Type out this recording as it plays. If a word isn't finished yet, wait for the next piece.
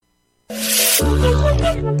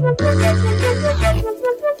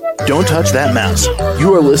Don't touch that mouse.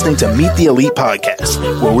 You are listening to Meet the Elite Podcast,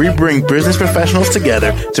 where we bring business professionals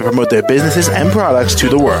together to promote their businesses and products to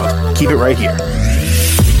the world. Keep it right here.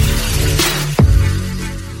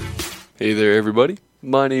 Hey there, everybody.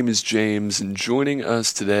 My name is James, and joining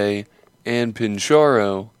us today, Ann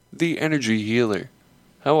Pincharo, the Energy Healer.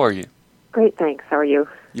 How are you? Great, thanks. How are you?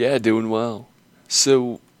 Yeah, doing well.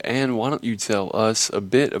 So, Ann, why don't you tell us a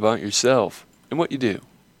bit about yourself and what you do?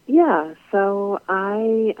 Yeah, so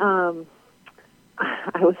I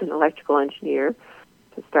was an electrical engineer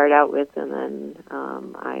to start out with, and then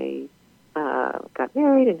I got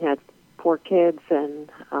married and had 4 kids, and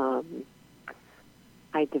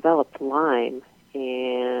I developed Lyme,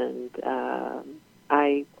 and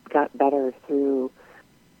I got better through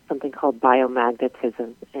something called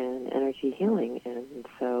biomagnetism and energy healing, and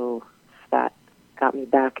so that got me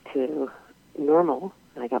back to normal.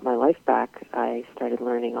 I got my life back. I started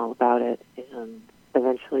learning all about it and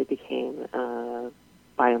eventually became a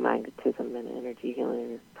biomagnetism and energy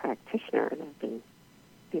healing practitioner, and I've been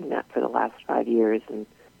doing that for the last 5 years, and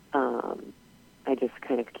I just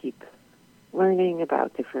kind of keep learning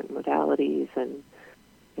about different modalities and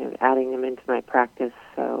adding them into my practice.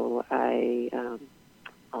 So I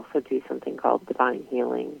also do something called divine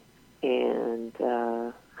healing, and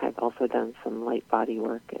I've also done some light body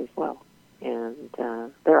work as well. And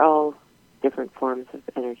they're all different forms of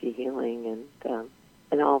energy healing, and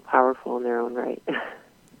all powerful in their own right.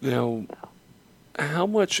 Now, how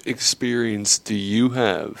much experience do you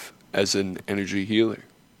have as an energy healer?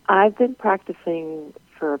 I've been practicing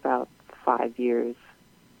for about 5 years,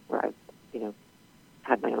 where I've,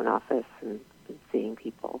 had my own office and been seeing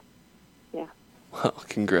people. Yeah. Well,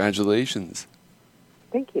 congratulations.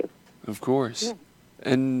 Thank you. Of course. Yeah.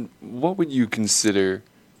 And what would you consider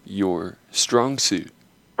your strong suit?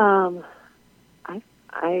 I'm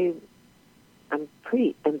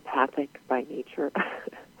pretty empathic by nature,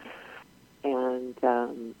 and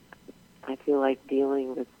I feel like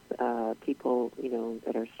dealing with people,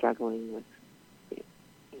 that are struggling with,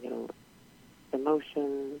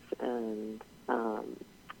 emotions and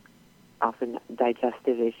often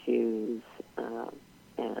digestive issues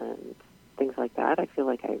and things like that. I feel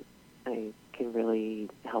like I can really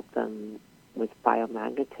help them with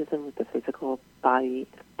biomagnetism, with the physical body,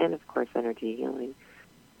 and of course energy healing.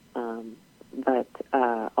 But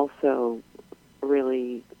also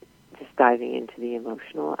really just diving into the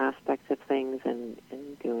emotional aspects of things and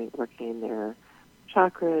working in their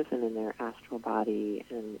chakras and in their astral body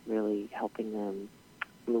and really helping them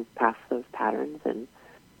move past those patterns. And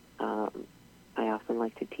I often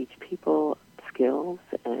like to teach people skills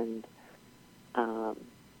and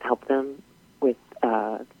help them with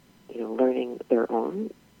learning their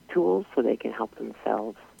own tools so they can help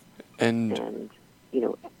themselves. And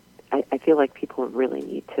I feel like people really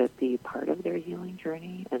need to be part of their healing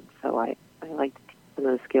journey, and so I like to teach some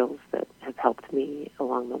of the skills that have helped me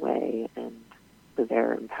along the way, and so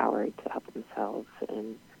they're empowered to help themselves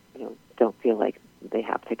and don't feel like they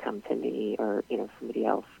have to come to me or somebody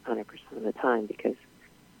else 100% of the time, because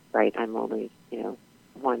I'm only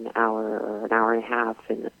 1 hour or an hour and a half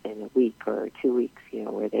in a week or 2 weeks,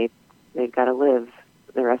 where they've got to live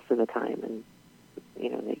the rest of the time, and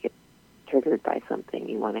they get triggered by something.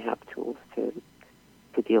 You want to have tools to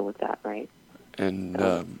deal with that, right? And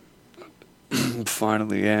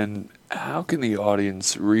finally, Ann, how can the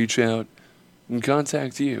audience reach out and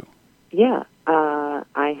contact you? Yeah,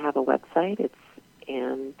 I have a website. It's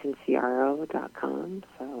AnnPincharo.com,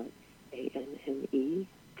 so it's ANNEPINCIARO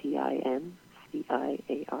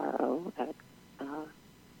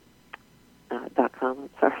 .com. I'm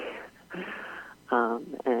sorry.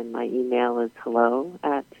 And my email is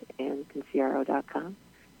hello@AnnPincharo.com,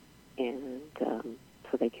 and so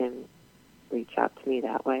they can reach out to me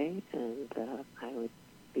that way, and I would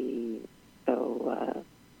be so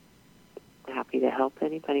happy to help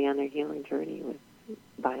anybody on their healing journey with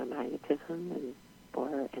biomagnetism and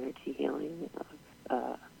or energy healing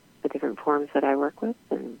of the different forms that I work with.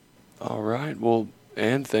 And all right. Well,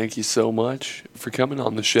 Ann, thank you so much for coming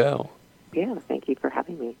on the show. Yeah, thank you for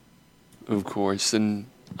having me. Of course, and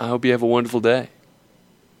I hope you have a wonderful day.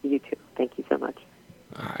 You too. Thank you so much.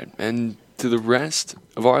 All right, and to the rest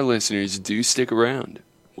of our listeners, do stick around.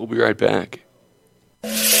 We'll be right back.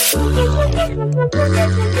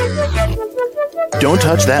 Don't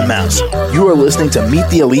touch that mouse. You are listening to Meet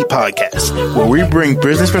the Elite Podcast, where we bring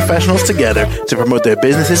business professionals together to promote their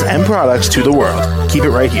businesses and products to the world. Keep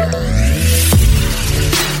it right here.